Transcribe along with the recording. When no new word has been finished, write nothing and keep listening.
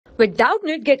With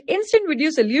Doubtnut, get instant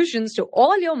video solutions to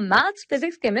all your maths,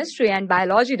 physics, chemistry, and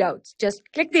biology doubts. Just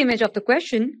click the image of the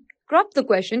question, crop the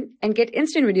question, and get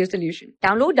instant video solution.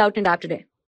 Download Doubtnut app today.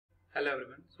 Hello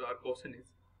everyone. So our question is,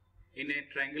 in a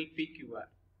triangle PQR,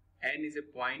 N is a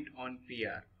point on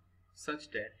PR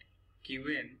such that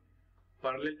QN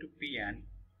parallel to PR,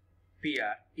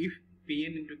 if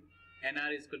PN into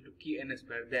NR is equal to QN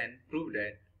square, then prove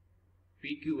that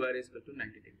PQR is equal to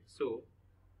 90 degrees. So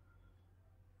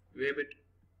we have a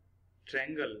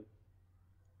triangle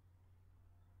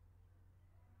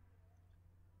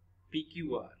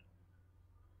PQR.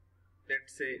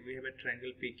 Let's say we have a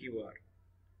triangle PQR.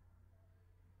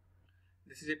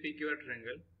 This is a PQR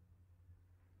triangle.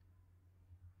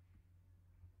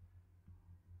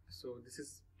 So this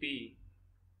is P,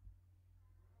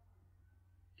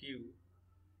 Q,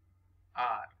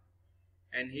 R,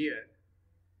 and here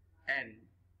N,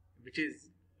 which is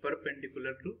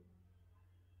perpendicular to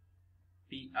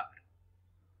PR.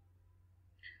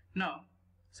 Now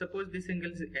suppose this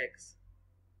angle is X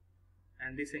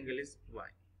and this angle is Y.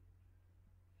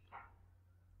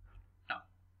 Now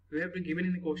we have been given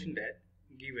in the question that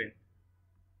given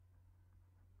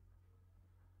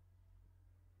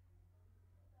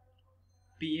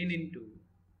PN into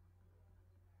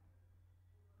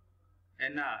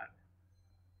NR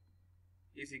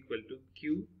is equal to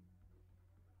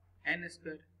QN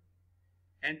square,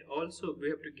 and also we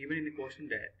have to given in the question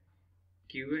that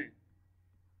QN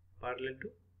parallel to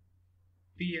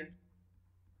PR,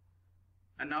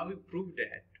 and now we prove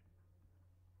that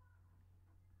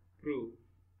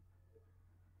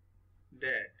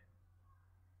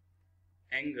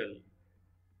angle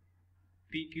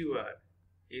PQR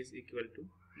is equal to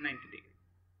 90 degrees.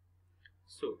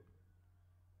 So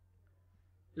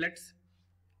let's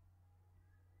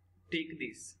take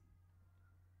this.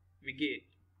 We get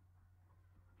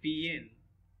PN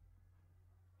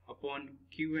upon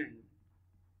QN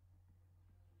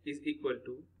is equal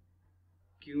to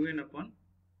QN upon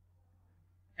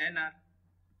NR.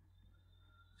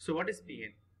 So what is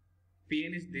PN?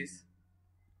 PN is this,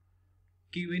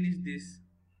 QN is this,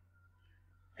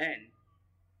 and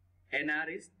NR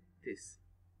is this.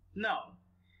 Now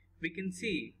we can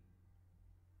see,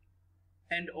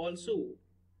 and also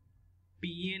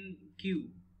PNQ,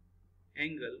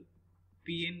 angle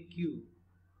PNQ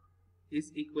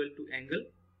is equal to angle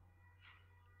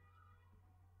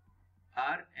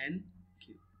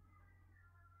RNQ.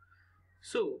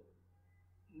 So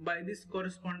by this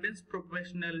correspondence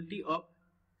proportionality of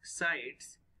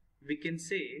sides, we can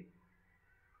say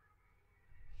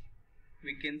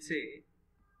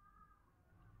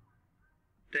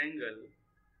triangle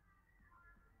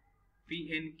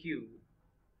PNQ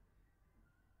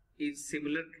is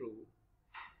similar to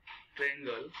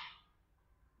triangle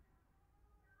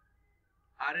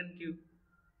RNQ.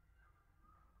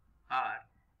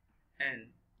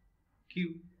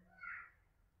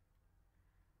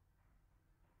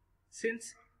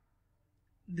 Since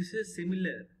this is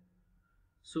similar,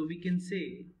 so we can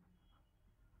say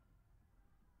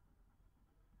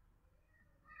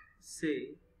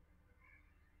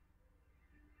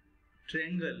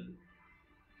triangle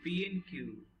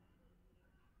PNQ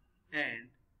and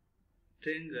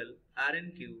triangle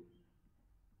RNQ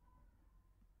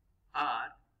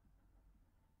are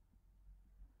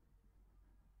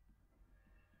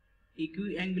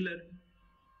equiangular.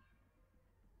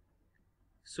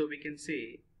 So we can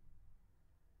say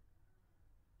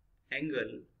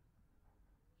angle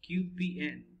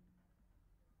QPN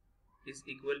is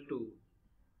equal to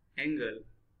angle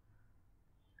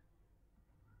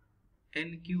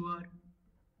NQR,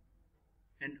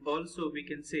 and also we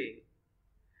can say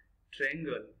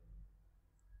triangle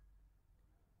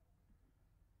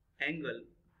angle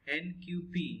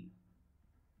NQP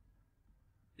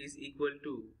is equal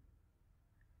to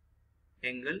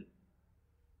angle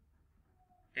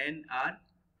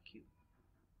NRQ.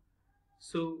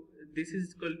 So this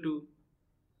is equal to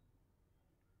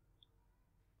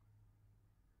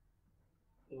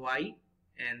Y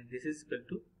and this is equal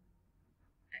to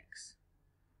X.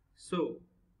 So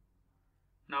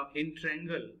now in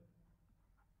triangle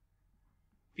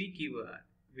PQR,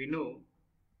 we know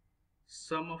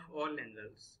sum of all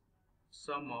angles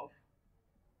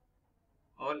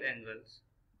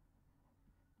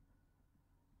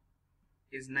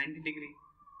is 90 degree.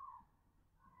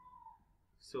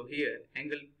 So here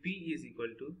angle P is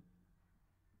equal to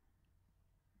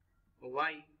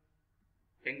Y,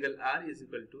 angle R is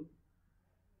equal to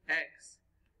X,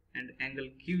 and angle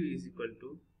Q is equal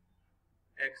to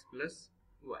X plus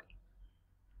Y.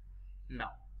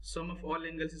 Now sum of all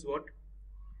angles is what?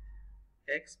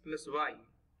 X plus Y.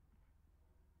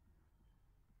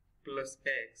 plus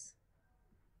x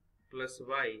plus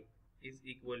y is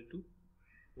equal to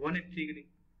 180 degree.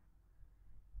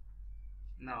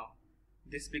 Now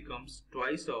this becomes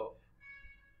twice of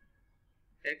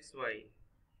xy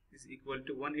is equal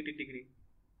to 180 degree.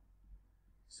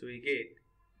 So we get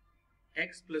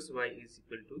x plus y is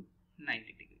equal to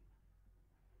 90 degree.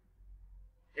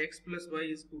 X plus y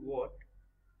is what?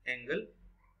 Angle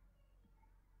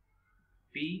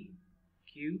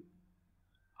PQR.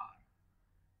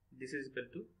 This is equal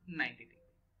to 90 degree.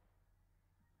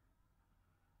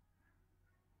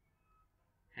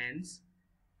 Hence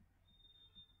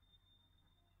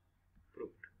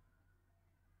proved.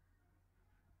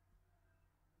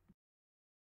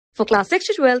 For class 6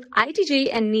 to 12, IIT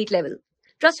JEE and NEET level.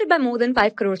 Trusted by more than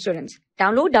 5 crore students.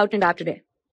 Download Doubtnut app today.